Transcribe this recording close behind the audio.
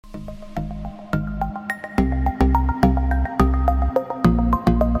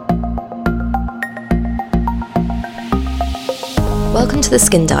Welcome to The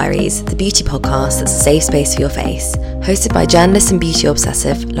Skin Diaries, the beauty podcast that's a safe space for your face, hosted by journalist and beauty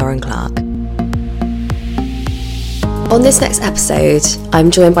obsessive Lauren Clark. On this next episode, I'm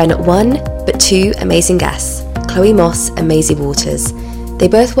joined by not one, but two amazing guests, Chloe Moss and Maisie Waters. They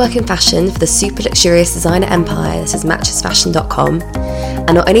both work in fashion for the super luxurious designer empire that is matchesfashion.com.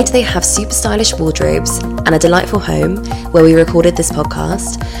 And not only do they have super stylish wardrobes and a delightful home where we recorded this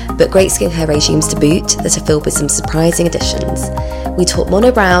podcast, but great skincare regimes to boot that are filled with some surprising additions. We talk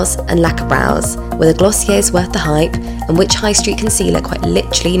monobrows and lacquer brows, whether Glossier is worth the hype, and which high street concealer quite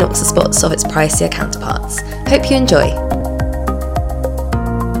literally knocks the spots off its pricier counterparts. Hope you enjoy.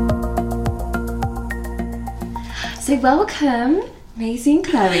 So welcome, Maisie and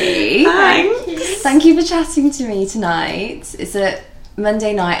Chloe. Thanks. Thank you for chatting to me tonight. It's a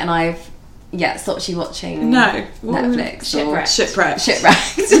Monday night and I've stopped you watching Netflix. Shipwrecked.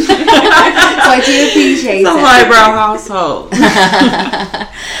 So I do appreciate it's a highbrow household.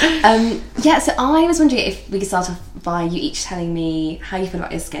 So I was wondering if we could start off by you each telling me how you feel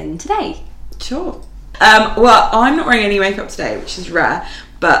about your skin today. Sure. Well, I'm not wearing any makeup today, which is rare,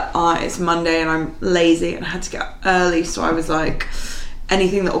 but it's Monday and I'm lazy and I had to get up early, so I was like,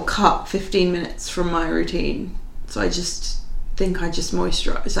 anything that will cut 15 minutes from my routine. So I just think I just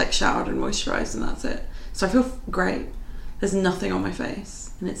moisturise, like showered and moisturised, and that's it. So I feel great. There's nothing on my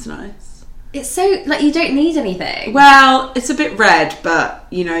face and it's nice. It's so, like, you don't need anything. Well, it's a bit red, but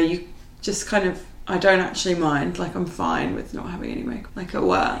you just kind of, I don't actually mind. Like, I'm fine with not having any makeup, like at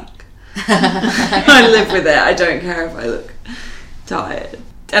work. I live with it. I don't care if I look tired.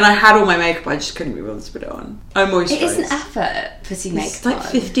 And I had all my makeup, I just couldn't be bothered to put it on. I moisturise. It is an effort putting makeup It's like on.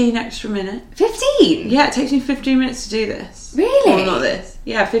 15 extra minutes. 15? Yeah, it takes me 15 minutes to do this. Really? Well, not this.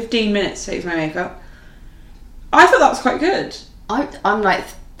 Yeah, 15 minutes takes my makeup. I thought that was quite good. I'm like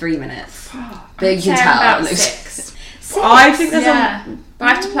 3 minutes. Oh, But you can tell. About it looks 6. I think there's But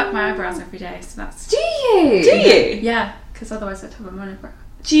I have to pluck my eyebrows every day, so that's... Do you? Do you? Yeah, because otherwise I'd have a monobrow.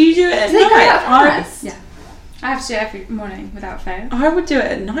 Do you do it at Do they go night? out fast? Yeah. I have to do it every morning without fail. I would do it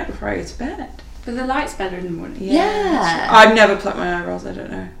at night before I go to bed. But the light's better in the morning. Yeah. I've never plucked my eyebrows, I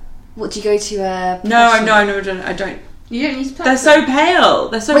don't know. What, do you go to a... No, I've never done it. I don't. You don't need to pluck They're so pale.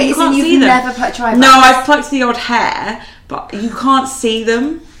 They're so... Wait, you so can't you've see them. never plucked your eyebrows? No, I've plucked the odd hair, but you can't see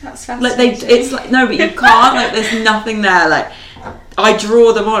them. That's Like fascinating. it's like, no, but you can't. Like, there's nothing there. Like, I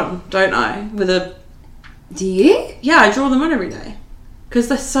draw them on, don't I? With a... Do you? Yeah, I draw them on every day. Because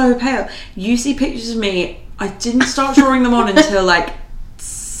they're so pale. You see pictures of me... I didn't start drawing them on until like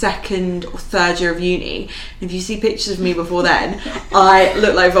second or third year of uni. If you see pictures of me before then, I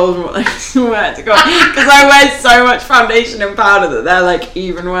look like Voldemort. I swear to God, because I wear so much foundation and powder that they're like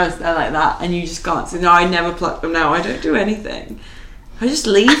even worse. They're like that, and you just can't see. No, I never pluck them now. I don't do anything. I just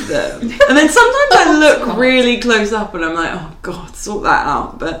leave them, and then sometimes I look really close up, and I'm like, oh God, sort that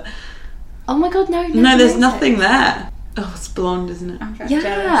out. But Oh my God, no. no, there's nothing there. Oh, it's blonde, isn't it? I'm very Yeah.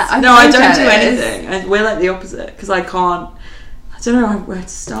 jealous. I'm No, I very don't do jealous. anything. We're like the opposite because I can't. I don't know where to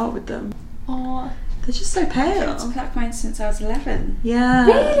start with them. Oh, They're just so I've pale. plucked mine since I was 11. Yeah.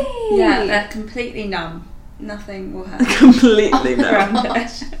 really? Yeah, they're completely numb. Nothing will hurt. Completely Around no.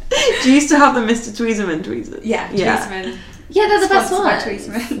 it. Do you used to have the Mr. Tweezerman tweezers? Yeah, Yeah. Tweezerman. Yeah, they're the best Sponsored by ones.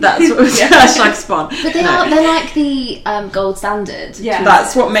 Tweezerman. That's what was Yeah. hashtag spawn. But they're like the gold standard. Yeah.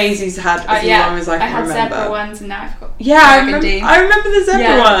 That's what Maisie's had as long as I can had remember. zebra ones and now I've got Yeah, I remember the zebra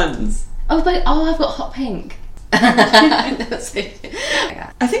Yeah. ones. Oh, but I've got hot pink. That's it.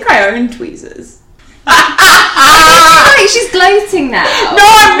 I think I own tweezers. Right, she's gloating now. No,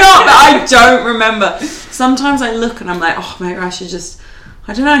 I'm not, but I don't remember. Sometimes I look and I'm like, oh, maybe I should just,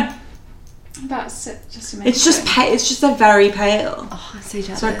 I don't know. That's just amazing. It's just it's just they're very pale. Oh, I'm so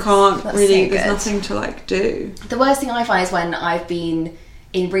jealous. So I can't That's really, so there's good. nothing to like do. The worst thing I find is when I've been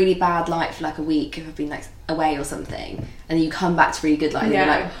in really bad light for like a week, if I've been like away or something, and then you come back to really good light and you're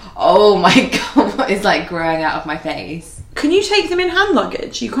like, oh my God, what is like growing out of my face? Can you take them in hand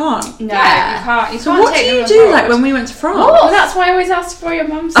luggage? You can't. No, Yeah. you can't. You So can't what do take you them do abroad. like when we went to France? Oh, that's why I always ask for your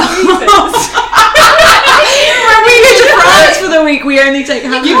mum's tweezers. When we go to France for the week, we only take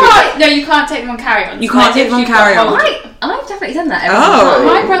hand You luggage. can't. No, you can't take them on carry-on. You can't take them on carry-on. I've definitely done that every Oh. time.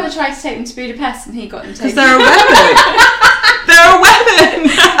 My brother tried to take them to Budapest and he got them Because taken. they're a weapon. They're a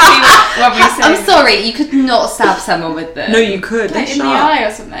weapon. I'm sorry, you could not stab someone with them. No, you could. They're Like in the sharp. eye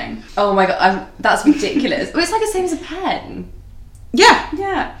or something. Oh my God, that's ridiculous. Well, it's like the same as a pen. Yeah.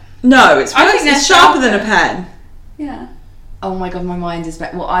 Yeah. No, it's I worse. think they're It's sharper than a sharper. pen. Yeah. Oh my God, my mind is...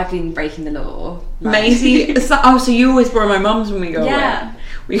 Well, I've been breaking the law. Like- Maisie. So you always borrow my mum's when we go Yeah.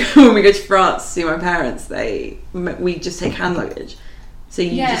 away. When we go to France to see my parents, we just take hand luggage. So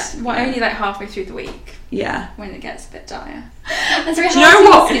you just only like halfway through the week. Yeah. When it gets a bit dire. And so Do you know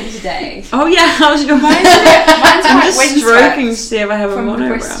what? Skin today? Oh yeah, how's your Mine's I'm quite just stroking to see if I have a from the monobrow.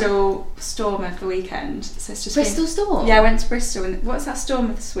 Bristol storm of the weekend. So it's just Bristol Storm? Yeah, I went to Bristol. And what's that storm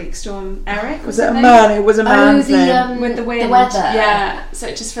of this week? Storm Eric? Was it a man? It was a man's name. With the wind. The weather. Yeah, so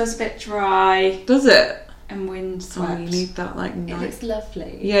it just feels a bit dry. Does it? And wind Oh, swept. you need that like It night. looks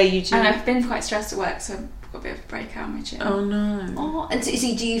lovely. Yeah, you do. And I've been quite stressed at work, so I've got a bit of a breakout on my chin. Oh no. Oh, and so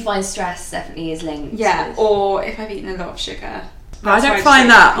do you find stress definitely is linked? Yeah, with... or if I've eaten a lot of sugar. I That's why don't find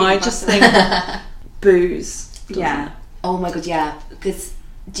drink that. peanut I just butter. think booze. doesn't Yeah. it? Oh my god, yeah. Because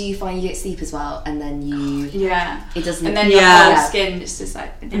do you find you don't sleep as well, and then you Yeah. it doesn't? And then your Yeah. whole skin just is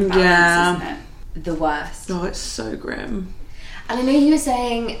like an imbalance, Yeah. isn't it? the worst. Oh, it's so grim. And I know you were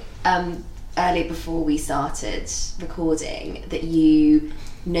saying earlier before we started recording that you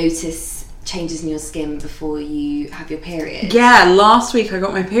notice changes in your skin before you have your period. Yeah, last week I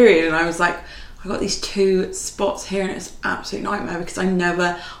got my period and I was like, I got these 2 spots here and it's an absolute nightmare because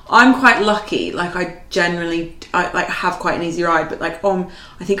I'm quite lucky. Like I like have quite an easy ride, but like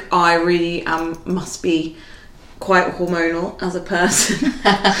I think I really must be quite hormonal as a person.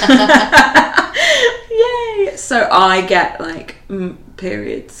 Yay! So I get like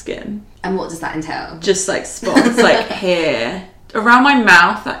period skin. And what does that entail? Just like spots like here. Around my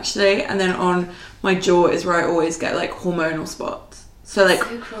mouth actually, and then on my jaw is where I always get like hormonal spots. So like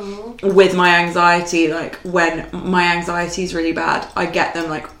So cruel. with my anxiety, like when my anxiety is really bad, I get them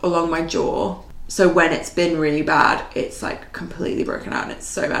like along my jaw. So when it's been really bad, it's like completely broken out and it's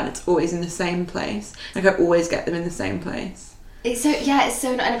so bad. It's always in the same place. Like I always get them in the same place. It's so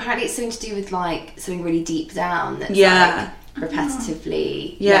and apparently it's something to do with like something really deep down that's Yeah. like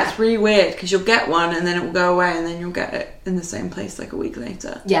repetitively. Yeah, it's really weird because you'll get one and then it will go away and then you'll get it in the same place like a week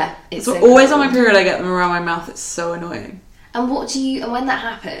later. Yeah, It's so always cruel. on my period I get them around my mouth. It's so annoying. And when that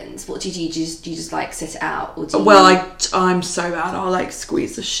happens, what do you do? Do you just like sit it out, or do you... Well, I'm so bad. I'll like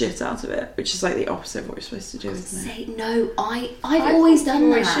squeeze the shit out of it, which is like the opposite of what you're supposed to do, isn't it? Say no. I've always done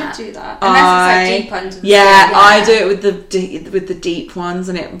always that. should do that. Unless it's like deep under the yeah, skin. I do it with the deep ones,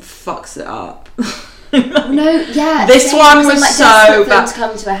 and it fucks it up. No, yeah. This same, one because was I'm, like, so desperate for them bad. to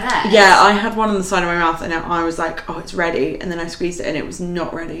come to a head. Yeah, I had one on the side of my mouth, and I was like, "Oh, it's ready," and then I squeezed it, and it was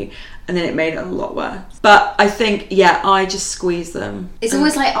not ready, and then it made it a lot worse. But I think, yeah, I just squeeze them. It's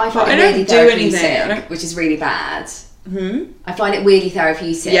always like I find I it don't really do anything. therapeutic, which is really bad. Hmm? I find it weirdly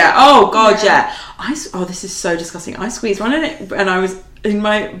therapeutic. Yeah. Oh god, yeah. Oh, this is so disgusting. I squeezed one and I was in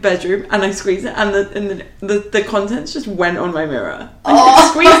my bedroom and I squeezed it and the contents just went on my mirror. Oh. It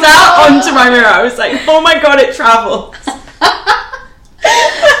squeezed out onto my mirror. I was like, oh my god, it travels.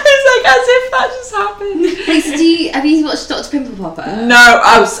 It's like as if that just happened. Wait, so have you watched Dr. Pimple Popper? No,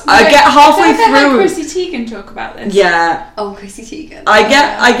 I get halfway I've heard through. Chrissy Teigen talk about this. Yeah. Oh, Chrissy Teigen. I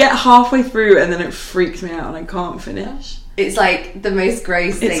get halfway through and then it freaks me out and I can't finish. It's like the most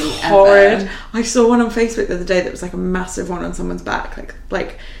gross thing It's ever. horrid. I saw one on Facebook the other day that was like a massive one on someone's back,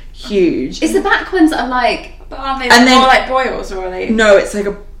 like huge. It's the back ones that I'm like... But aren't they And then- more like boils, or are they? No, it's like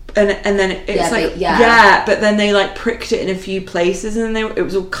and then it's Yeah, like but yeah. but then they like pricked it in a few places and then it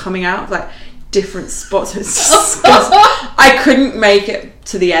was all coming out of like different spots. It's disgusting. I couldn't make it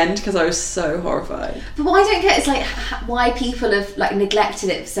to the end because I was so horrified. But what I don't get is like why people have like neglected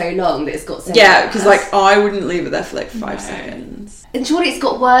it for so long that it's got so Yeah, worse. because like I wouldn't leave it there for like 5 No. seconds. And surely it's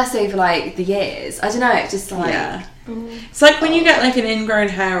got worse over like the years. I don't know, it's just like... Yeah. It's like when you get like an ingrown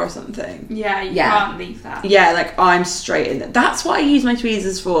hair or something. Yeah, you Yeah. can't leave that. Yeah, like I'm straight in there. That's what I use my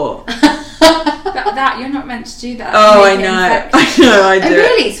tweezers for. that you're not meant to do that. Oh, I Make it know. infected. I know, I do. Oh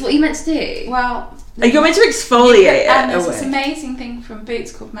really? So what are you meant to do? Well, You're meant to exfoliate and it there's this away. amazing thing from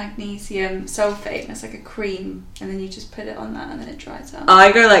Boots called magnesium sulfate, and it's like a cream, and then you just put it on that, and then it dries out.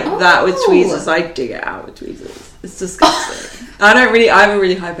 I go like that with Oh. tweezers. I dig it out with tweezers. It's disgusting. I have a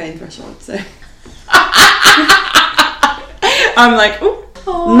really high pain threshold, so I'm like,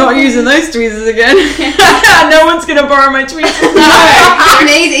 oh, not using those tweezers again. No one's gonna borrow my tweezers. No,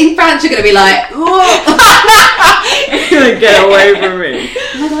 in France you're going to be like, oh Gonna get away from me.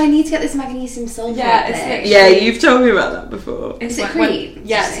 my god, I need to get this magnesium sulfate Yeah, it's thing. literally- Yeah, you've told me about that before. It's Is it like cream?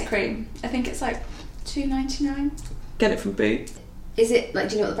 yeah, Did you it's say? a cream. I think it's like $2.99. Get it from Boots. Is it, like,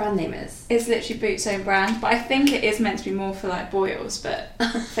 do you know what the brand name is? It's literally Boots' own brand, but I think it is meant to be more for like boils, but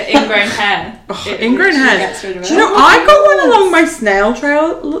for ingrown hair. Oh, it ingrown literally hair. gets rid of Do it. you know, I got one along my snail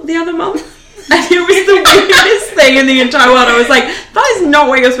trail the other month. And it was the weirdest thing in the entire world. I was like, that is not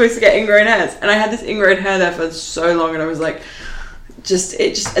where you're supposed to get ingrown hairs. And I had this ingrown hair there for so long, and I was like,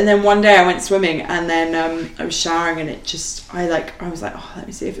 and then one day I went swimming, and then I was showering, and I was like, oh, let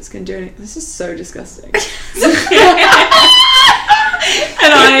me see if it's gonna do anything. This is so disgusting.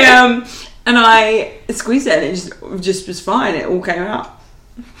 I squeezed it and it just was fine. It all came out.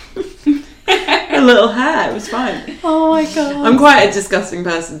 A little hair, it was fine. Oh my god. I'm quite a disgusting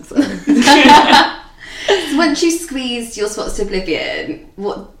person, so. So once you squeezed your spots to oblivion,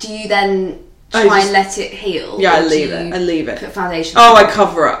 what do you then try and let it heal? Yeah, I Or do leave you it. I leave it. Put foundation. Oh, I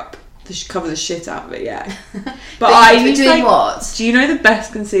cover up. Cover the shit out of it, yeah. But I use doing what? Do you know the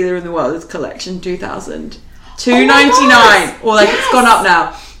best concealer in the world is Collection 2000? $2.99, or like it's gone up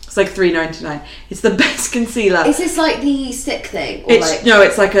now. It's like $3.99. It's the best concealer. Is this like the stick thing? Or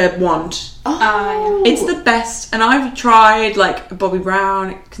it's like a wand. Oh, It's the best, and I've tried like Bobbi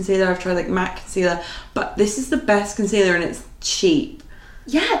Brown concealer. I've tried like MAC concealer, but this is the best concealer, and it's cheap.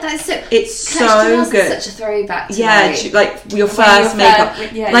 Yeah, that's so. It's so good. Such a throwback. To like your first makeup,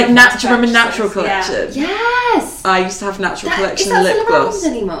 like natural. Remember Natural Collection? Yeah. Yes. I used to have Natural Collection is that lip still gloss.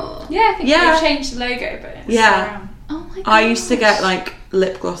 around anymore? Yeah, I think they've changed the logo, but it's still around. Oh my god. I used to get like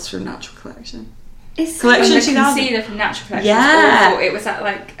lip gloss from Natural Collection. It's Collection And the 2000. concealer from Natural Collection Yeah. was awful. It was that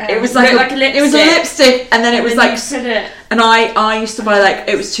like It was like a lipstick. It was a lipstick, and then it was like. You put it. And I used to buy like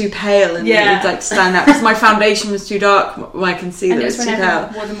it was too pale, and it would like stand out because my foundation was too dark. My concealer And it was was too whenever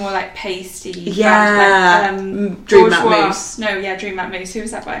pale. more the more like pasty. Yeah. Like, Dream Matte Bourgeois. Mousse. No, yeah, Dream Matte Mousse. Who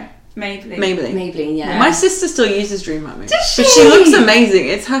was that by? Maybelline. Maybelline, yeah. My sister still uses Dream Matte Mousse. Does But she? she looks amazing.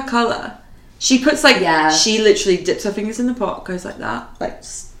 It's her colour. She puts like Yeah. she literally dips her fingers in the pot, goes like that, like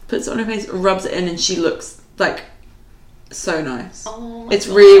puts it on her face, rubs it in, and she looks like so nice. Oh my It's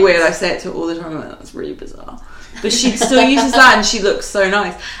God. really weird. I say it to her all the time. I'm like, that's really bizarre. But she still uses that, and she looks so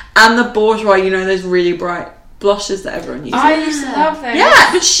nice. And the Bourgeois, you know, those really bright blushes that everyone uses. I used to love those.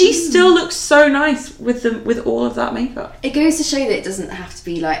 Yeah, but she still looks so nice with all of that makeup. It goes to show that it doesn't have to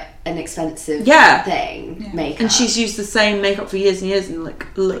be like an expensive thing. Yeah. Makeup. And she's used the same makeup for years and years, and like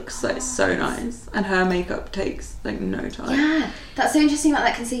looks like so nice. And her makeup takes like no time. Yeah, that's so interesting about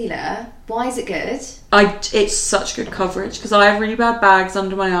that concealer. Why is it good? It's such good coverage because I have really bad bags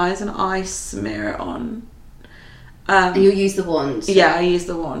under my eyes, and I smear it on. And you'll use the wand. Yeah, I use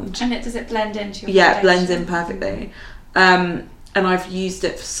the wand. And does it blend into your Yeah, it blends foundation? in perfectly. And I've used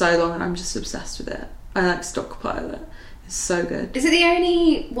it for so long, and I'm just obsessed with it. I like stockpile it. It's so good. Is it the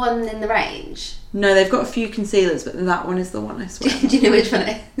only one in the range? No, they've got a few concealers, but that one is the one I swear. Do you know which one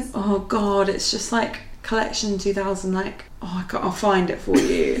it is? Oh god, it's just like Collection 2000. Like, I'll find it for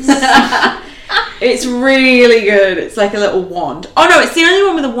you. It's really good. It's like a little wand. Oh no, it's the only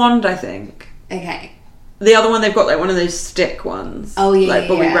one with a wand, I think. Okay. The other one, they've got like one of those stick ones. Oh yeah, like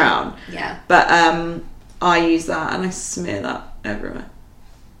Bobbi yeah. Brown. Yeah. But I use that, and I smear that everywhere.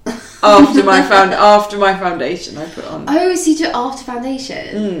 after my foundation, I put on. Oh, so you do it after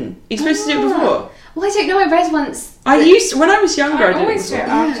foundation? You're supposed to do it before. Well, I don't know. I read once. I used when I was younger. I I did it always do it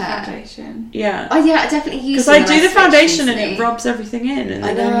before. after Yeah. foundation. Yeah. Oh yeah, I definitely use. Because it I when do the switched foundation and recently. it rubs everything in, and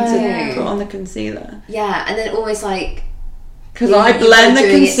I then I need know. to put on the concealer. Yeah, and then almost like. Because You- I you blend were the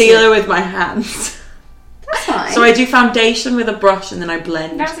doing it concealer with my hands. That's fine. So I do foundation with a brush, and then I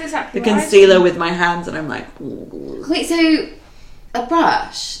blend That's exactly the what I concealer do. with my hands, and I'm like, ooh. Wait, so a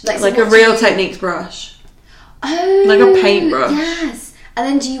brush, so Like a what do Real you- Techniques brush. Oh, like a paintbrush. Yes, and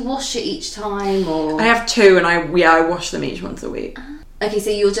then do you wash it each time, or I have two, and I wash them each once a week. okay? So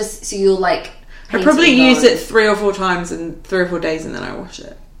you'll like. I paint probably it use on. it 3 or 4 times in 3 or 4 days, and then I wash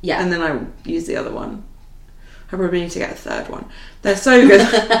it. Yeah. And then I use the other one. I probably need to get a third one. They're so good.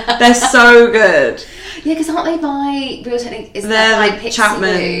 They're so good. Yeah, because aren't they by Real Technique? Is They're that the by Pixie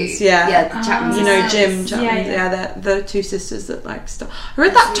Chapmans, Blue? yeah. Yeah, the Chapmans. You know, Yes. Jim Chapman. Yeah, Yeah, yeah. they're the two sisters that like stuff. I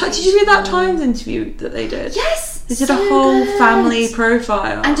read that. Did you read that Times interview that they did? Yes, They did so a whole good. family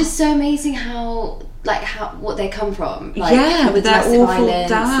profile. and just so amazing how what they come from. Like, yeah, with their domestic awful violence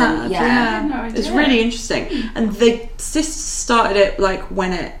dad. and- yeah, I had no it's idea. really interesting. And the sisters started it like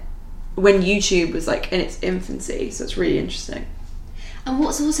when YouTube was like in its infancy, so it's really interesting. And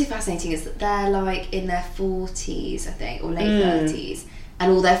what's also fascinating is that they're like in their 40s, I think, or late 30s,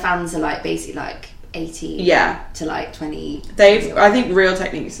 and all their fans are like basically like 18 to like 20. I think Real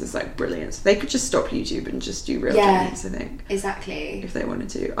Techniques is like brilliant. So they could just stop YouTube and just do Real Techniques, I think, Exactly. if they wanted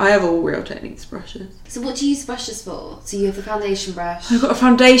to. I have all Real Techniques brushes. So what do you use brushes for? So you have the foundation brush. I've got a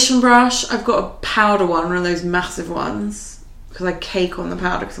foundation brush. I've got a powder one of those massive ones, because I cake on the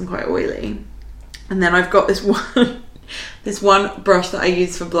powder because I'm quite oily. And then I've got this one brush that I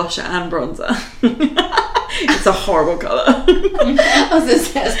use for blusher and bronzer. It's a horrible colour. By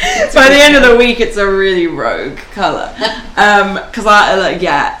the end of the week, it's a really rogue colour.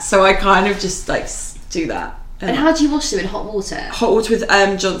 So I kind of just like do that. And how do you wash them? In hot water? Hot water with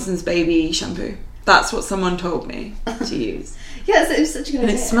Johnson's Baby shampoo. That's what someone told me to use. Yeah, it was such a good And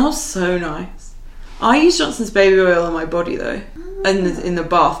idea. it smells so nice. I use Johnson's baby oil on my body though, and in the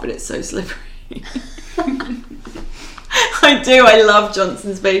bath, but it's so slippery. I do. I love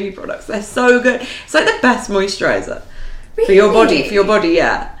Johnson's baby products. They're so good. It's like the best moisturiser for your body. For your body,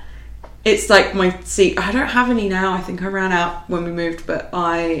 yeah. It's like my I don't have any now. I think I ran out when we moved, but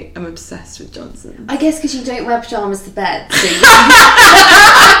I am obsessed with Johnson. I guess because you don't wear pyjamas to bed. So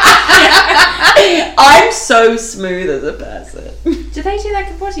I'm so smooth as a person. Do they do like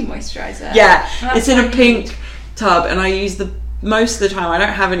a body moisturiser? Yeah, Well, it's in a pink tub, and I use most of the time. I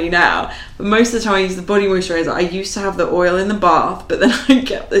don't have any now, but most of the time I use the body moisturiser. I used to have the oil in the bath, but then I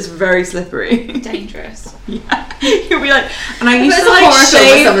get this very slippery. Dangerous. Yeah, you'll be like, and I used to like like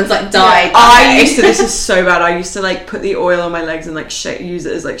shave. Someone's like died. This is so bad. I used to like put the oil on my legs and like use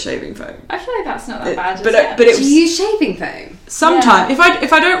it as like shaving foam. I feel like that's not that bad. But is it Do was you use shaving foam? sometimes if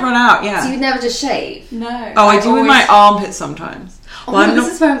I don't run out, yeah. So you would never just shave? No. Oh, I do with my armpits sometimes. Oh,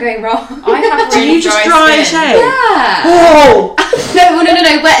 this is where I'm going wrong. I have Do really you just dry dry skin. shave? Yeah. Oh,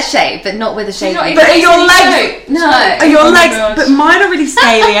 No, wet shave, but not with a shaving. not even but are your Basically legs? No. Are your Oh my legs? God. But mine are really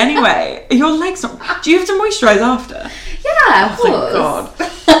scaly anyway. Are your legs not? Do you have to moisturise after? Yeah, of Oh course. my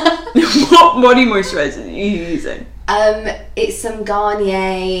god. What body moisturiser are you using? It's some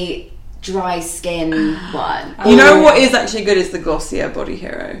Garnier dry skin one. You know what is actually good is the Glossier Body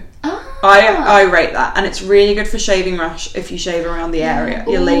Hero. I rate that, and it's really good for shaving rash if you shave around the area,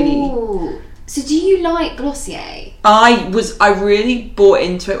 your lady. Ooh. So do you like Glossier? I really bought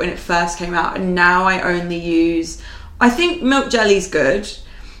into it when it first came out, and now I only use. I think milk jelly's good.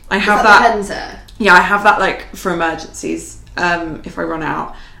 I have that. The cleanser? Yeah, I have that like for emergencies if I run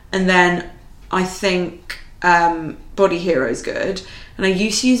out, and then I think Body Hero's good. And I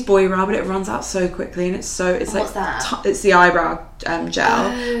used to use Boy Brow, but it runs out so quickly, and it's What's like that? it's the eyebrow gel,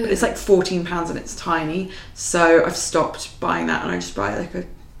 but it's like £14 and it's tiny. So I've stopped buying that, and I just buy like a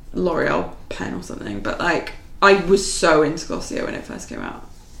L'Oreal pen or something. But like I was so into Glossier when it first came out.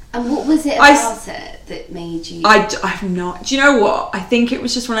 And what was it about it that made you... I've not... Do you know what? I think it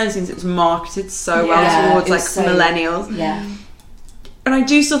was just one of those things. It was marketed so well towards like millennials. Yeah. And I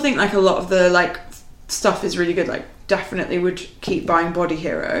do still think like a lot of the like stuff is really good. Like definitely would keep buying Body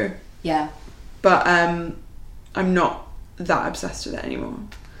Hero. Yeah. But I'm not that obsessed with it anymore.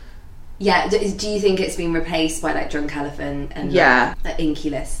 Yeah. Do you think it's been replaced by like Drunk Elephant and like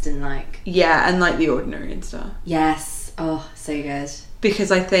Inky List and like... Yeah, and like The Ordinary and stuff. Yes. Oh, so good.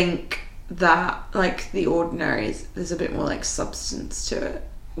 Because I think that like The Ordinary there's a bit more like substance to it.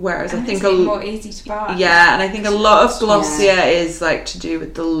 Whereas And I think it's more easy to buy. Yeah, and I think a lot of Glossier is like to do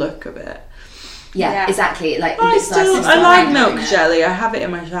with the look of it. Yeah, exactly. Like I like milk jelly. I have it in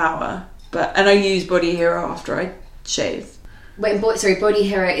my shower, and I use Body Hero after I shave. Wait, Body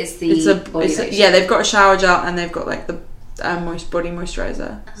Hero is the body lotion. Yeah, they've got a shower gel and they've got like the body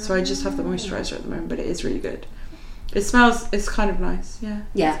moisturiser. So I just have the moisturiser at the moment, but it is really good. It smells. It's kind of nice. Yeah.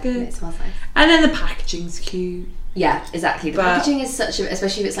 Yeah, it's good. it smells nice. And then the packaging's cute. Yeah, exactly. The packaging is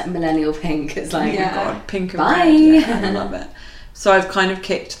especially if it's like millennial pink. It's like, oh my god, pink and bye. red. Yeah, I love it. So I've kind of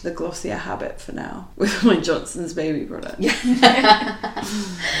kicked the Glossier habit for now with my Johnson's baby product. Yeah.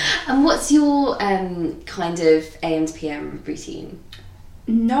 And what's your kind of AM to PM routine?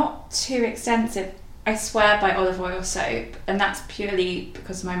 Not too extensive. I swear by olive oil soap, and that's purely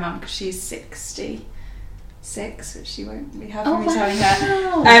because of my mum, because she's 66, which she won't be having me telling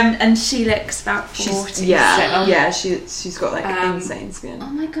her. And she looks about 40. She's got like insane skin. Oh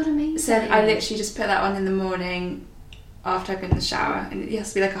my god, amazing. So I literally just put that on in the morning after I've been in the shower, and it has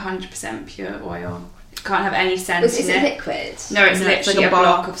to be like 100% pure oil. You can't have any scent in it. Is it liquid? No, it's literally like a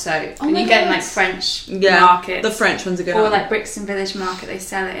block of soap. Oh and my you get in God. like French markets. The French ones are good. Or like Brixton Village Market, they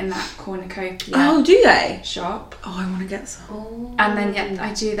sell it in that cornucopia Oh, do they? shop. Oh, I want to get some. Oh. And then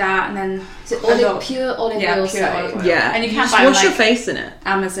I do that, and then So pure olive oil pure soap. olive oil. Yeah. And you can just buy wash your like face in it.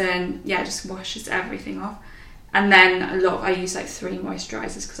 Amazon, just washes everything off. And then I use like 3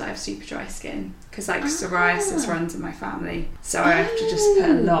 moisturisers because I have super dry skin. Because like psoriasis runs in my family, so I have to just put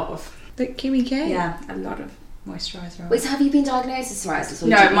a lot of Kimmy K. a lot of moisturiser on. Wait, so have you been diagnosed with psoriasis? Or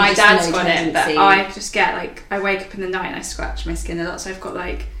No, do you my just dad's know got it, but tendency? I just get like, I wake up in the night and I scratch my skin a lot, so I've got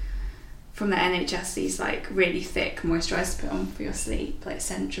like from the NHS these like really thick moisturisers to put on for your sleep, like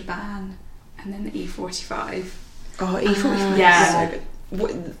Centroban, and then the E45. Oh, E45. Yeah. So good.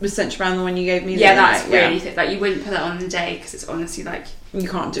 Was Centroban the one you gave me? Yeah, that's really thick. Like you wouldn't put that on in the day because it's honestly like you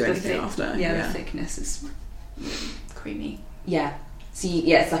can't do anything after. The thickness is really creamy. Yeah. So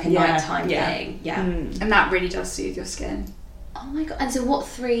it's like a nighttime thing. Yeah. And that really does soothe your skin. Oh my god! And so, what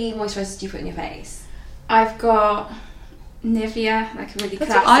 3 moisturisers do you put in your face? I've got Nivea, like a really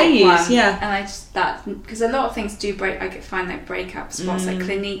That's classic what I use, one. yeah. And I just because a lot of things do break. I find like breakup spots, like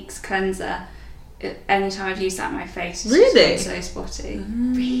Clinique's cleanser anytime I've used that on my face, it's Really? just gone so spotty.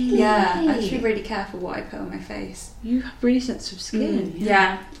 Really? Yeah, I have to be really careful what I put on my face. You have really sensitive skin.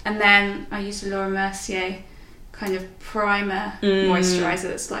 Yeah, and then I use a Laura Mercier kind of primer moisturiser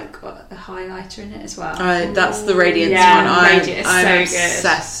that's like got a highlighter in it as well. That's the Radiance Yeah, one. Radiance, I'm so good.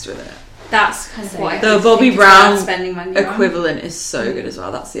 obsessed with it. That's kind of what I The think Bobbi it's worth Brown spending money on. equivalent is so good as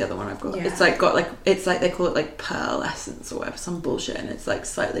well. That's the other one I've got. Yeah. It's like got like, it's like they call it like pearl essence or whatever, some bullshit, and it's like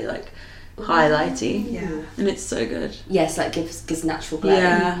slightly like highlighty. Yeah. And it's so good. Yes, like gives natural glow.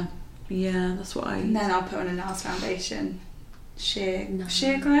 Yeah, that's what I And then I'll put on a NARS foundation. Sheer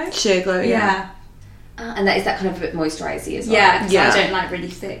Glow? Sheer Glow, yeah. And that is that kind of a bit moisturisey as well. Yeah, because Yeah. I don't like really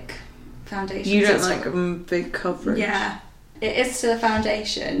thick foundations. You don't It's like big coverage. Yeah. It is still a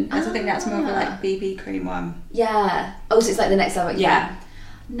foundation. I think that's more of a like BB cream one. Yeah. Oh, so it's like the next level. Yeah.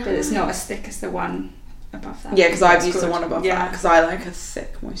 No. But it's not as thick as the one above that. Yeah, because I've It's used the good. one above that because I like a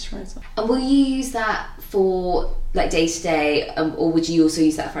thick moisturiser. And will you use that for like day to day, or would you also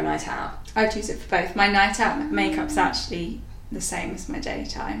use that for a night out? I'd use it for both. My night out makeup's actually the same as my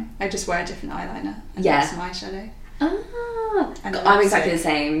daytime. I just wear a different eyeliner and some eyeshadow. Ah, And I'm exactly the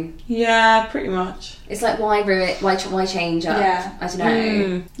same. Yeah, pretty much. It's like why ruin? Why change up? Yeah. I don't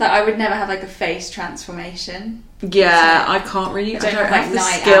know. Like I would never have like a face transformation. Yeah, I can't really. I don't have, have the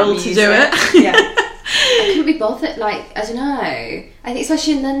night skill out to do it. Yeah. I couldn't be bothered. Like I don't know. I think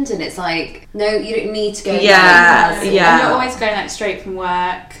especially in London, it's like no, you don't need to go. Yeah, down. yeah. And you're always going like straight from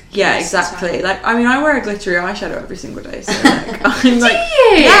work. Yeah, most of the exactly. time. Like, I mean, I wear a glittery eyeshadow every single day, so like, I'm like,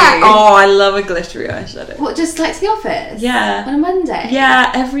 you? yeah. Oh, I love a glittery eyeshadow. What, just like to the office? Yeah. On a Monday?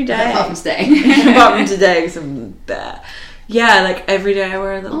 Yeah, every day. Apart from today. Apart from today, because I'm there. Yeah, like every day I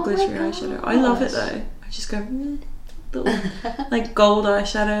wear a little Oh my glittery eyeshadow. I love it though. I just go little like gold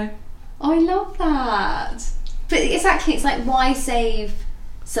eyeshadow. Oh, I love that. But exactly, it's like why save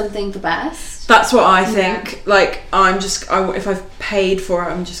something for best? That's what I think. Like, if I've paid for it,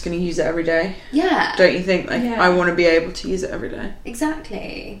 I'm just going to use it every day. Yeah. Don't you think? Like, Yeah. I want to be able to use it every day.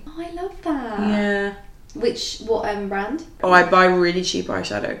 Exactly. Oh, I love that. Yeah. What brand? Oh, I buy really cheap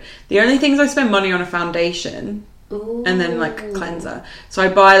eyeshadow. The only things I spend money on are foundation Ooh. and then like cleanser. So I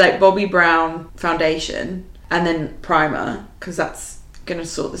buy like Bobbi Brown foundation and then primer because that's gonna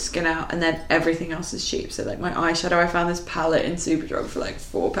sort the skin out, and then everything else is cheap. So like my eyeshadow, I found this palette in Superdrug for like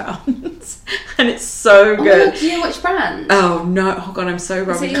 £4 and it's so Oh, good. do you know which brand? Oh no! Oh god, I'm so Is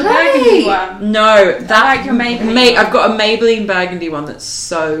rubbish. it your Hey! burgundy one? No, that I like your Maybelline one. I've got a Maybelline burgundy one that's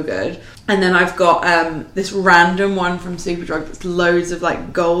so good, and then I've got this random one from Superdrug that's loads of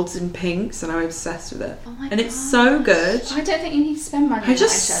like golds and pinks, and I'm obsessed with it. Oh my And it's so good. I don't think you need to spend money I on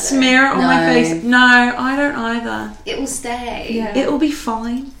just eyeshadow. smear it on my No. face. No, I don't either. It will stay. Yeah. It will be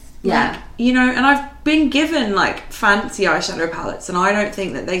fine. Yeah. Like, you know, and I've been given like fancy eyeshadow palettes, and I don't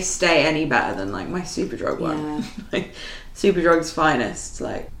think that they stay any better than like my Superdrug one. Yeah. Like Superdrug's finest.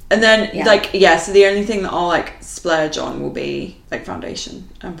 Like, and then Yeah. so the only thing that I'll like splurge on will be like foundation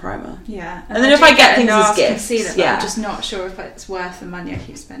and primer. Yeah. And then if I get a things as NARS gifts, concealer, but yeah. I'm just not sure if it's worth the money I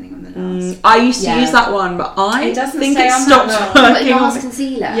keep spending on the NARS. I used to Yeah. use that one, but I It doesn't think stay it on stopped that long. But working. NARS on me.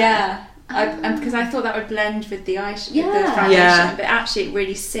 concealer. Yeah. And because I thought that would blend with the with the Yeah. foundation, Yeah. but actually it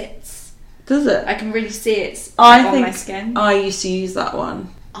really sits. Does it? I can really see it's I on think my skin. I used to use that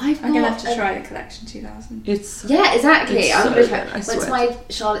one. I'm gonna have to try the Collection 2000. It's Yeah, exactly. It's I'm so gonna good, try. I Went swear. to my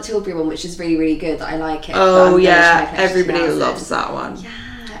Charlotte Tilbury one, which is really, really good. That I like it. but I'm oh gonna yeah, try Collection everybody 2000. loves that one. Yeah,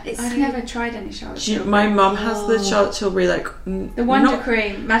 it's I've so- never tried any Charlotte Tilbury. My mum has the Oh. Charlotte Tilbury like The Wonder not-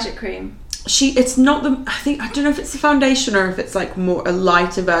 Cream, Magic Cream. It's not the I don't know if it's the foundation or if it's like more a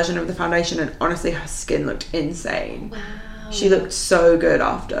lighter version of the foundation, and honestly her skin looked insane. Wow. She looked so good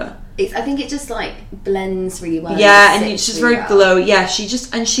after. I think it just like blends really well. Yeah, It and sits she's really very well. glowy. Yeah,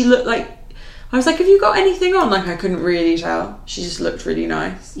 she looked like, I was like, have you got anything on? Like I couldn't really tell. She just looked really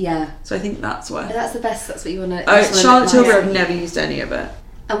nice. Yeah, So I think that's why. but that's the best. That's what you want to. Charlotte Tilbury, I've never used any of it.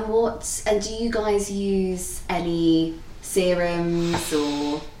 And do you guys use any serums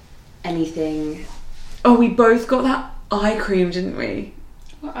or anything? Oh, we both got that eye cream, didn't we?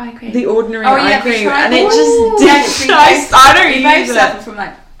 What eye cream? The ordinary Oh, eye yeah, we cream, tried and that. it just Yeah, didn't. we both- I don't we both use suffer it. from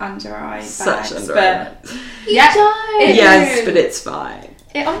like under eye Such bags, under but eye. yeah, don't. Yes, did. but it's fine.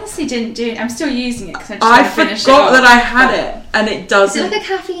 It honestly didn't do. I'm still using it because I just I want to finish it forgot off, that I had but- it, and it Is doesn't. it like a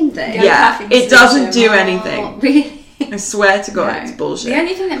caffeine thing? Yeah. Yeah, caffeine it doesn't solution. do anything. Oh, really? I swear to God, No. it's bullshit. The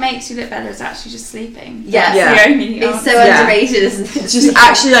only thing that makes you look better is actually just sleeping. Yeah. That's Yeah. the only It's so answer. Yeah. underrated, isn't it? It's just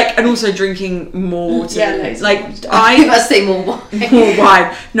actually like, and also drinking more water. Yeah, loads of like water. I I must say more wine. more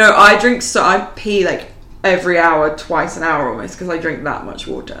wine. No, I pee like every hour, twice an hour almost, because I drink that much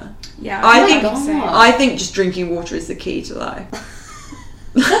water. Yeah, I Oh my think God. I think just drinking water is the key to life.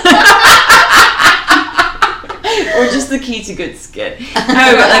 or just the key to good skin. No,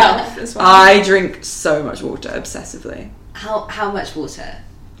 but like, as well. I drink so much water obsessively. How much water?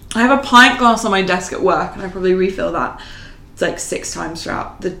 I have a pint glass on my desk at work, and I probably refill that like 6 times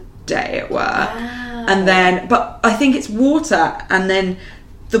throughout the day at work. Wow. And then, but I think it's water, and then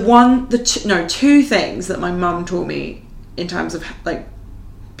two things that my mum taught me in terms of like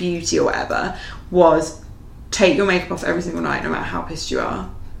beauty or whatever was take your makeup off every single night, no matter how pissed you are.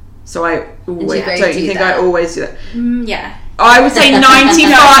 So I always, don't you think I always do that? Yeah. I would say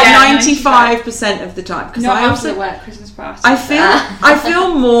 95% of the time, because Not I after also the work Christmas party. I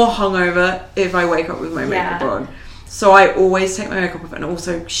feel more hungover if I wake up with my makeup on. So I always take my makeup off, and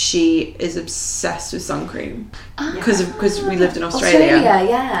also she is obsessed with sun cream because we lived in Australia.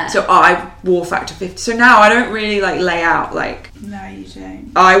 Yeah. So I wore factor 50. So now I don't really like lay out like. No, you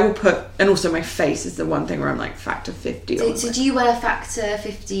don't. I will put, and also my face is the one thing where I'm like factor 50. So do you wear factor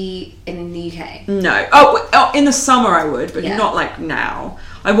 50 in the UK? No. Oh, in the summer I would, but not like now.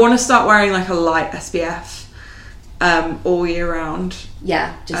 I want to start wearing like a light SPF. All year round.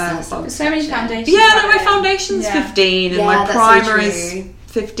 Yeah, just so many foundations. Yeah, like my foundation's 15 and my primer is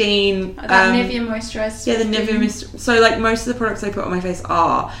 15. That Nivea moisturiser. Yeah, the Nivea moisturiser. So like most of the products I put on my face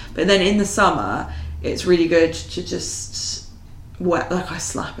are, but then in the summer it's really good to just I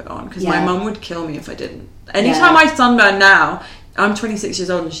slap it on, because my mum would kill me if I didn't. Anytime I sunburn now, I'm 26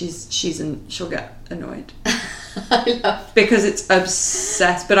 years old and she'll get annoyed. I love because it's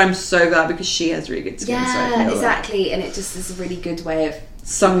obsessed, but I'm so glad because she has really good skin. Yeah, so exactly, and it just is a really good way of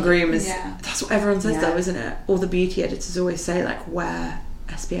sun cream is. That's what everyone says though, isn't it? All the beauty editors always say like wear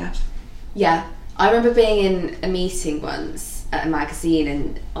SPF. Yeah, I remember being in a meeting once at a magazine,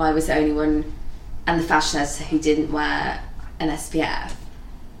 and I was the only one, and the fashion editor who didn't wear an SPF,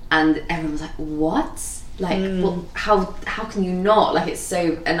 and everyone was like, "What? Like, well, how can you not? Like, it's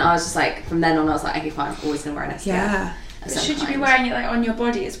so..." And I was just like, from then on, I was like, okay, fine, I'm always going to wear an SPF. Yeah. But should you be wearing it like on your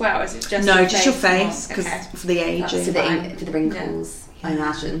body as well? Or is it just no, your just your face, because for the aging, for the wrinkles. Yeah. I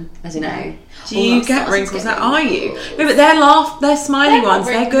imagine, I don't know. Do you get wrinkles now? Are you? No, but they're smiley ones.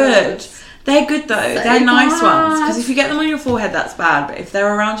 They're good. They're good though. So they're nice ones. Because if you get them on your forehead, that's bad. But if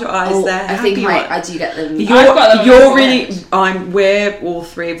they're around your eyes, they're happy ones. I do get them. We're all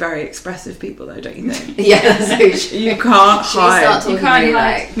three very expressive people, though, don't you think? Yeah, that's so true. You can't hide. You can't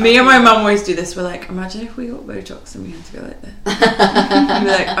hide. Me and my mum always do this. We're like, imagine if we got Botox and we had to go like this. And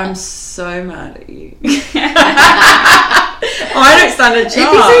we're like, I'm so mad at you. I don't stand a chance.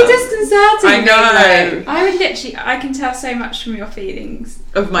 It'd be so disconcerting. I know. I would literally, I can tell so much from your feelings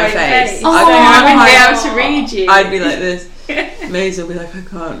of my face. I wouldn't be able to read you. I'd be like this. Maisie will be like, I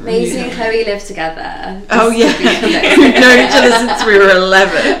can't read. Maisie and Chloe live together. Oh yeah, we've known each other since we were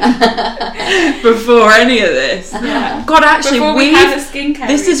 11. Before any of this. Yeah. God, actually, we had a skincare.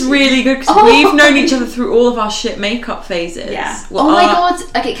 This is really good because we've known each other through all of our shit makeup phases. Yeah. My god.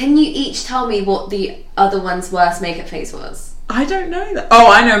 Okay, can you each tell me what the other one's worst makeup phase was? I don't know that. Oh,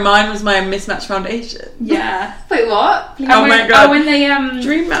 I know. Mine was my mismatched foundation. Yeah. Wait, what? Oh my god. Oh, when they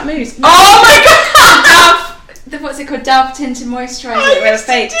Dream Matte Mousse. Oh my god. What's it called? Dove tinted moisturiser with a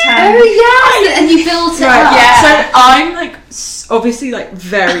fake tan. Oh yes, and you built it up. Yeah. So I'm like obviously like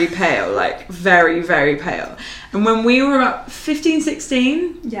very pale, like very very pale. And when we were about 15,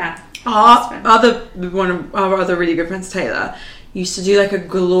 16, one of our other really good friends, Taylor, used to do like a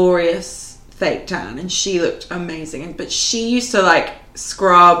glorious fake tan, and she looked amazing. But she used to like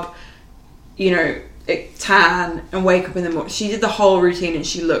scrub, tan and wake up in the morning. She did the whole routine and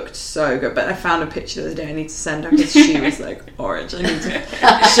she looked so good. But I found a picture the other day I need to send her because she was like orange. I need to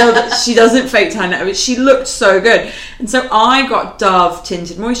show that she doesn't fake tan now, but she looked so good. And so I got Dove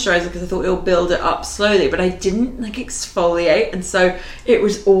tinted moisturiser because I thought it'll build it up slowly, but I didn't like exfoliate, and so it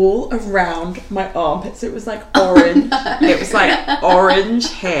was all around my armpits. It was like orange. It was like orange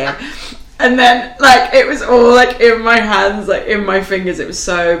hair. And then, like, it was all, like, in my hands, like, in my fingers. It was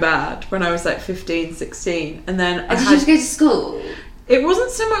so bad when I was, like, 15, 16. And then did you go to school? It wasn't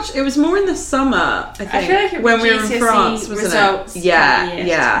so much... It was more in the summer, I think. I feel like it was when we were in France, wasn't it?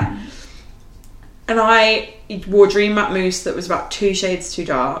 Yeah. And I wore Dream Matte Mousse that was about 2 shades too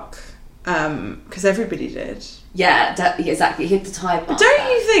dark. Because everybody did. Yeah, exactly. You had the type. But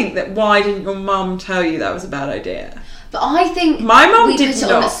don't you think that why didn't your mum tell you that was a bad idea? But I think my mum did put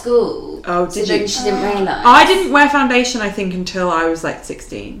it on at school. Oh, did you? She didn't realise. I didn't wear foundation, I think, until I was like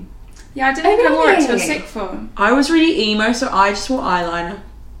 16. Yeah, I didn't think I wore it till sixth form. I was really emo, so I just wore eyeliner.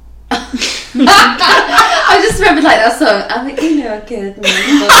 I just remembered like that song. I'm like, good. Chloe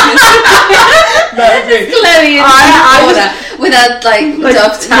with a like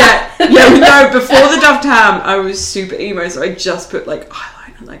Dove tam. Yeah, no. Before the Dove tam, I was super emo, so I just put like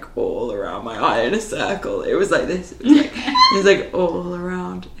eyeliner. and like all around my eye in a circle. It was like this. It was like all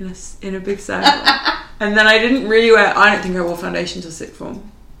around in a big circle. And then I didn't think I wore foundation till sixth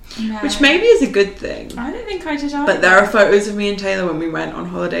form. No. Which maybe is a good thing. I don't think I did either. But there are photos of me and Taylor when we went on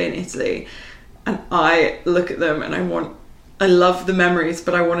holiday in Italy, and I look at them and I love the memories,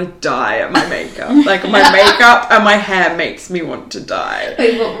 but I want to die at my makeup. Like, my makeup and my hair makes me want to die.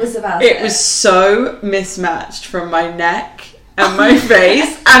 Wait, what was about it? It was so mismatched from my neck and my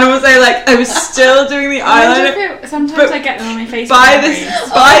face, and also like I was still doing the eyeliner. Sometimes I get them on my face. By this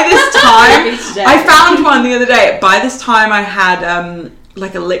time, I found one the other day. By this time, I had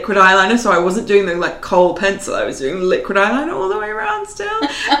like a liquid eyeliner, so I wasn't doing the like kohl pencil. I was doing the liquid eyeliner all the way around still,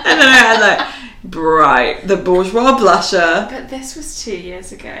 and then I had like the bourgeois blusher. But this was 2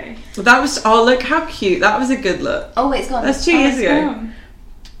 years ago. That was look how cute. That was a good look. Oh wait, it's gone. That's 2 years ago. Gone.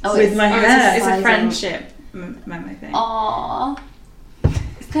 With my hair. It's a friendship memo thing. Aww.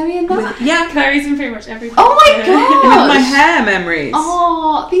 Is Chloe in that? Yeah, Chloe's in pretty much everything. Oh my god! with my hair memories.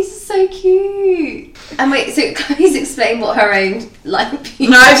 Oh, these are so cute. And wait, so Chloe's explained what her own like.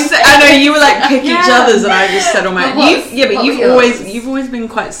 No, I know you were like pick each other's, and I just said on my. But you've always been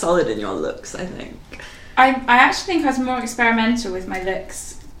quite solid in your looks, I think. I actually think I was more experimental with my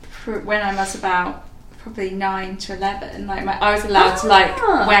looks when I was about probably 9 to 11. Like I was allowed to like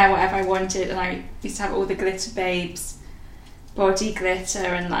wear whatever I wanted, and I used to have all the Glitter Babes body glitter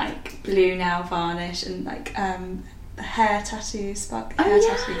and like blue nail varnish and like hair tattoos, sparkly hair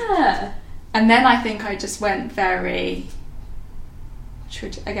tattoos. And then I think I just went very,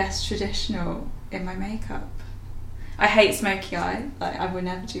 traditional in my makeup. I hate smoky eye. Like I would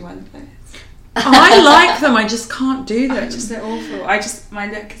never do one of those. I like them. I just can't do them. They're awful. My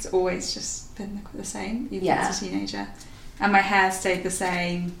look has always just been the same, even as a teenager, and my hair stayed the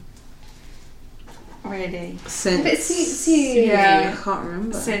same. Really, since it suits you. Yeah, I can't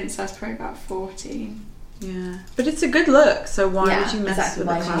remember. Since I was probably about 14. Yeah, but it's a good look. So why would you mess with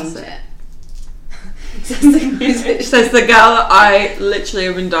the classic? Says the girl that I literally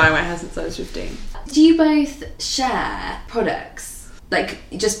have been dyeing my hair since I was 15. Do you both share products, like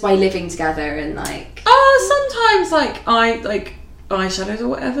just by living together and like? Sometimes I like eyeshadows or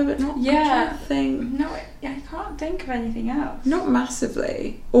whatever, but not thing. No, I can't think of anything else. Not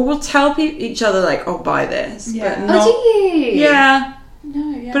massively. Or we'll tell each other like, "Oh, buy this." Yeah. But not, do you? Yeah.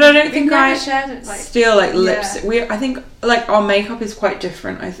 No, yeah. But I don't think I shared it, like, steal like lipstick. I think like our makeup is quite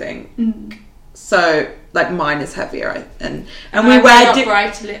different. I think. Mm. So like mine is heavier, and we wear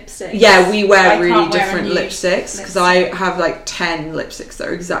brighter lipsticks. Yeah, we wear really different lipsticks because I have like 10 lipsticks that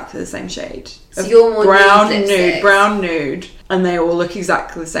are exactly the same shade. So you're more brown nude, and they all look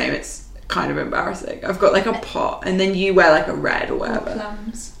exactly the same. It's kind of embarrassing. I've got like a pot, and then you wear like a red or whatever. Or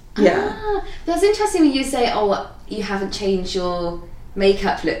plums. Yeah, that's interesting when you say, "Oh, you haven't changed your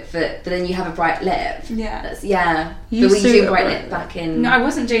makeup look, but then you have a bright lip." Yeah, but were you doing bright lip back in? No, I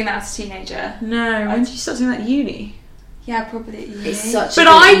wasn't doing that as a teenager. No, when did you start doing that at uni? Yeah, probably at uni. It's such but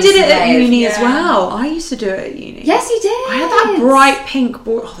I did it at uni as well. I used to do it at uni. Yes, you did. I had that bright pink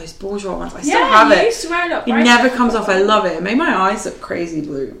those bourgeois ones. I still have it. I used to wear a lot. It never comes off. I love it. It made my eyes look crazy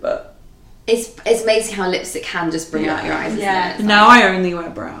blue, but it's amazing how lipstick can just bring out your eyes. Yeah. Isn't it? Now I only wear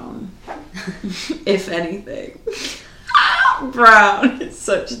brown, if anything. Brown. It's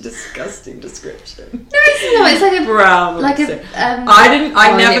such a disgusting description. No, it's not. It's like a brown lipstick.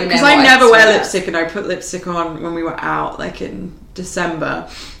 I never wear lipstick, and I put lipstick on when we were out, like in December,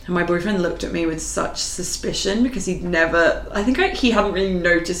 and my boyfriend looked at me with such suspicion because he hadn't really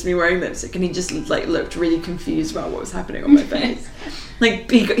noticed me wearing lipstick, and he just like looked really confused about what was happening on my face.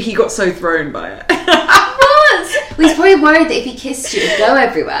 Like he got so thrown by it. Well, he's probably worried that if he kissed you, it'd go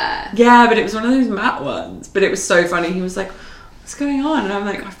everywhere. Yeah, but it was one of those matte ones. But it was so funny. He was like, "What's going on?" And I'm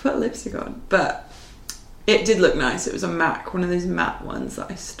like, "I've put lipstick on." But it did look nice. It was a MAC, one of those matte ones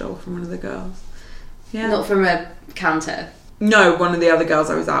that I stole from one of the girls. Yeah, not from a counter. No, one of the other girls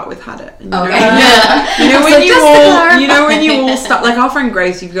I was out with had it. And you know when you all start, like our friend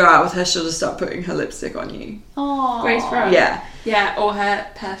Grace, you go out with her, she'll just start putting her lipstick on you. Oh, Grace Brown. Yeah. Yeah, or her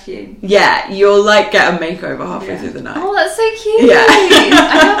perfume. Yeah, you'll like get a makeover halfway through the night. Oh, that's so cute. Yeah. I love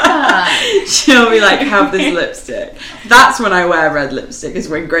that. She'll be like, have this lipstick. That's when I wear red lipstick, is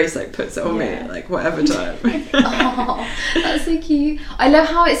when Grace like puts it on me, like whatever time. Oh, that's so cute. I love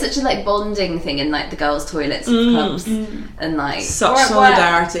how it's such a like bonding thing in like the girls' toilets and clubs and like such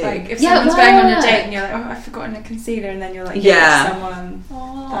solidarity. Like if someone's going on a date and you're like, oh, I've forgotten a concealer, and then you're like, someone,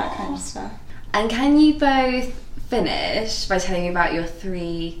 that kind of stuff. And can you both finish by telling me about your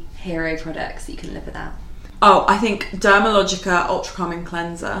 3 hero products that you can live without? Oh, I think Dermalogica Ultra Calming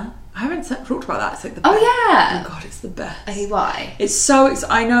Cleanser I haven't talked about that. It's like the Oh, best. yeah. Oh god, it's the best. Okay, why? It's so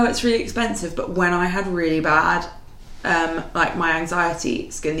I know it's really expensive, but when I had really bad like my anxiety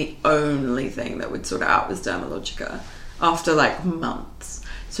skin, the only thing that would sort it out was Dermalogica after like months.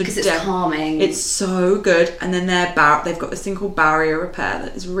 So Because it's calming. It's so good. And then they've got this thing called barrier repair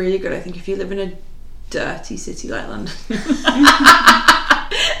that is really good. I think if you live in a dirty city like London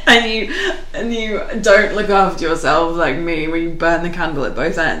and you don't look after yourself like me, when you burn the candle at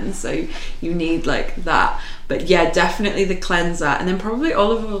both ends, so you need like that. But yeah, definitely the cleanser, and then probably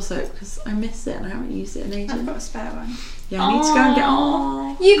olive oil soap, because I miss it and I haven't used it in ages. I've got a spare one. Yeah, I need to go and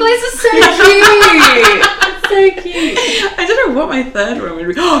get. You guys are so cute. So cute. I don't know what my third one would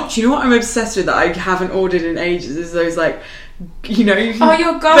be. Oh, do you know what I'm obsessed with that I haven't ordered in ages? Is those like, you know, Your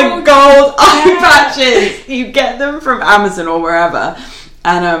gold. the gold eye patches. You get them from Amazon or wherever,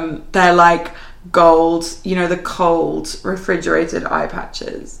 and they're like gold, you know, the cold refrigerated eye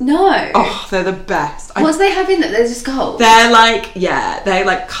patches. No. Oh, they're the best. What do they have in that? They're just gold? They're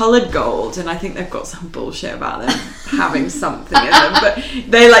like coloured gold, and I think they've got some bullshit about them having something in them, but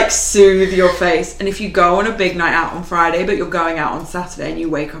they like soothe your face. And if you go on a big night out on Friday, but you're going out on Saturday and you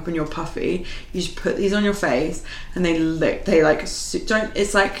wake up and you're puffy, you just put these on your face, and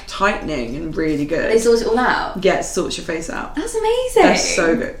it's like tightening and really good. They sort it all out? Yeah, it sorts your face out. That's amazing. They're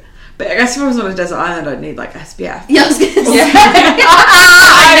so good. But I guess if I was on a desert island, I'd need like SPF. Yeah, I was going to say.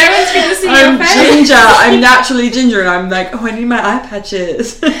 No one's going to see I'm your face. ginger. I'm naturally ginger, and I'm like, oh, I need my eye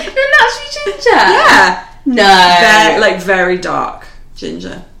patches. You're naturally ginger? Yeah. No. They're like very dark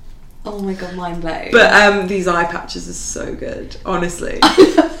ginger. Oh my god, mind blown. But these eye patches are so good, honestly.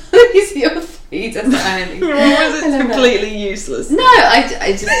 You see your feet as island. It's completely useless. No, I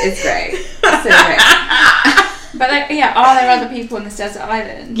just, it's great. It's so great. But like, yeah, are there other people on this desert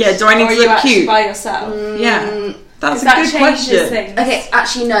island? Yeah, do I need or to are you look actually cute? by yourself? Yeah, that's a That good changes question. things. Okay,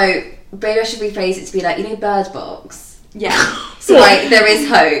 actually no. Maybe I should rephrase it to be like, you know, Bird Box. Yeah. So like, there is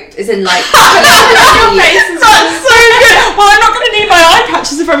hope. As in like, Your face is That's so good. Well, I'm not going to need my eye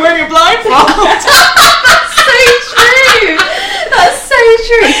patches if I'm wearing a blindfold. That's so true. That's so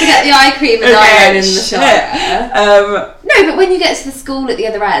true. Forget the eye cream and iron in the shower. No, but when you get to the school at the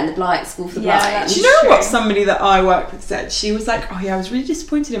other end, the blind school for the blind. Do you know what somebody that I work with said? She was like, oh yeah, I was really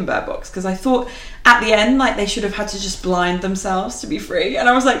disappointed in Bird Box because I thought at the end like they should have had to just blind themselves to be free. And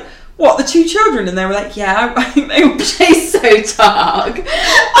I was like, what, the two children? And they were like, yeah, I think they were She's so dark. Imagine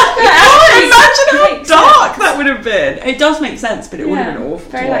how dark that would have been. It does make sense, but it would have been awful.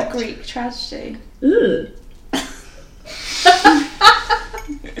 Very to like watch. Greek tragedy.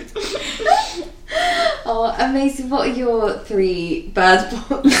 Oh, amazing. What are your 3 Bird Box?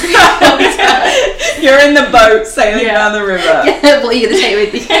 You're in the boat sailing down the river. Yeah, what are you going to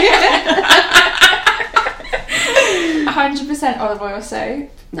take with you? 100% olive oil soap.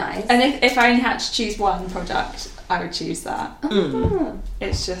 Nice. And if I only had to choose one product, I would choose that.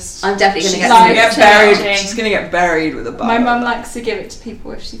 It's just... I'm definitely going to She's get gonna get buried. changing. She's gonna get buried with a bar. My mum likes to give it to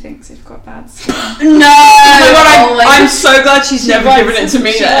people if she thinks they've got bad skin. No! Oh my God, I'm God. so glad she's never given it to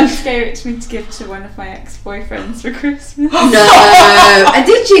me She then. once gave it to me to give to one of my ex-boyfriends for Christmas. No! And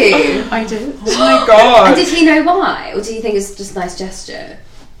did you? I did. Oh my God. And did he know why? Or do you think it's just a nice gesture?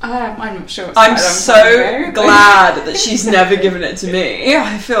 I'm not sure. It's I'm quite a long so time ago. glad that she's never given it to me.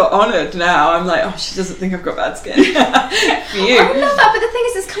 I feel honoured now. I'm like, oh, she doesn't think I've got bad skin. For you. I love that, but the thing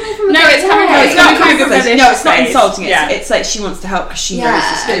is, it's coming from a No, good it's coming place. from- It's not coming a good from a place. No, it's not place. insulting. Yeah. It's like she wants to help because she knows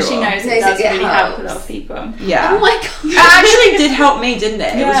Yeah. it's And true. she knows Knows it does it really help helps. a lot of people. Yeah. Oh my god. It actually did help me, didn't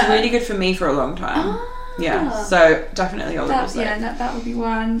it? It was Yeah. really good for me for a long time. Ah. Yeah. So definitely olive oil That, soap. that would be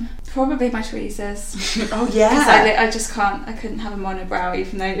one. Probably my tweezers. Oh Because yeah. I just can't, I couldn't have a monobrow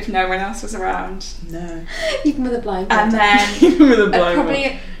even though if no one else was around. No. Even with a blind And then With a blind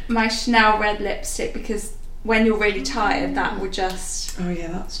probably my Chanel red lipstick, because when you're really tired that will just one. Oh yeah,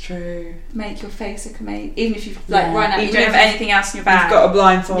 that's true. make your face look amazing. Even if you've like Yeah. run out, you Even don't if have anything else in your bag. You've got a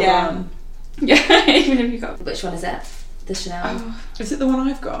blindfold Yeah. on. Yeah, even if you've got... Which one is it? The Chanel? Oh, Is it the one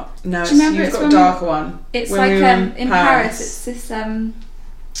I've got? No, Do you remember you've it's got a when- darker one. it's When like we were in Paris it's this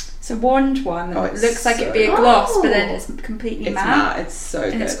it's a wand one. Oh, It it's looks like so it'd be a good. gloss, but then Oh. it's completely It's matte. matte. It's so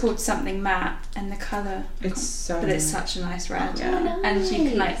And good. it's called something matte, and the colour, It's so. but it's nice. such a nice red. Yeah. And you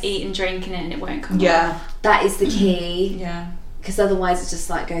can like Nice. eat and drink in it, and it won't come Yeah. That is the key. off. Yeah. Because otherwise it just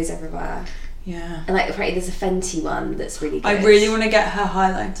like goes everywhere. Yeah. And like apparently there's a Fenty one that's really good. I really want to get her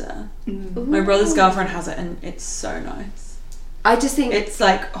highlighter. Mm. My brother's Ooh. girlfriend has it, and it's so nice. I just think It's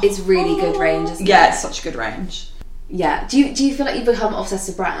like it's really good range, isn't yeah, it? it's such a good range. Yeah. Do you feel like you've become obsessed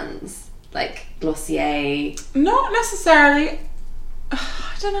with brands? Like Glossier? Not necessarily. I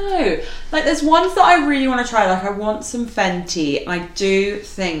don't know. Like, there's ones that I really want to try. Like, I want some Fenty. I do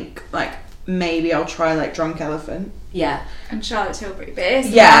think, like, maybe I'll try, like, Drunk Elephant. Yeah. And Charlotte Tilbury. But it's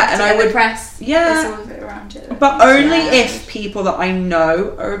and I would press. Yeah. It's all of it around it. But only if people that I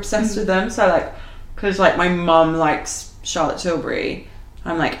know are obsessed with them. So, like, because, like, my mum likes Charlotte Tilbury.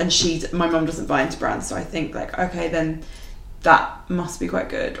 I'm like, and my mum doesn't buy into brands, so I think, like, okay, then that must be quite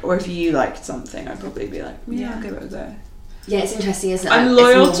good. Or if you liked something, I'd probably be like, yeah, I'll give it a go. Yeah, it's interesting, isn't it? I'm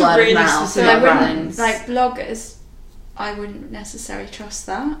loyal to really specific brands. Like, bloggers, I wouldn't necessarily trust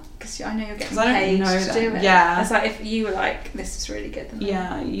that, because I know you're getting paid to do it. Yeah. It's like, if you were like, this is really good, then you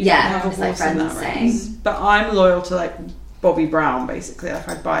have a it's like horse in that saying. race. But I'm loyal to, like, Bobbi Brown, basically. Like,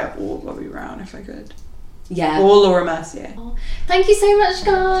 I'd buy all Bobbi Brown if I could. Yeah. Or Laura Mercier. Oh, thank you so much,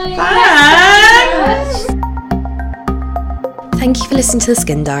 guys. Thanks. Thank you for listening to The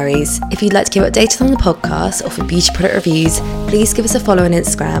Skin Diaries. If you'd like to keep updated on the podcast or for beauty product reviews, please give us a follow on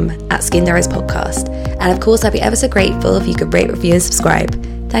Instagram at Skin Diaries Podcast. And of course, I'd be ever so grateful if you could rate, review and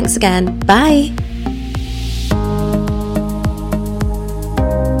subscribe. Thanks again. Bye.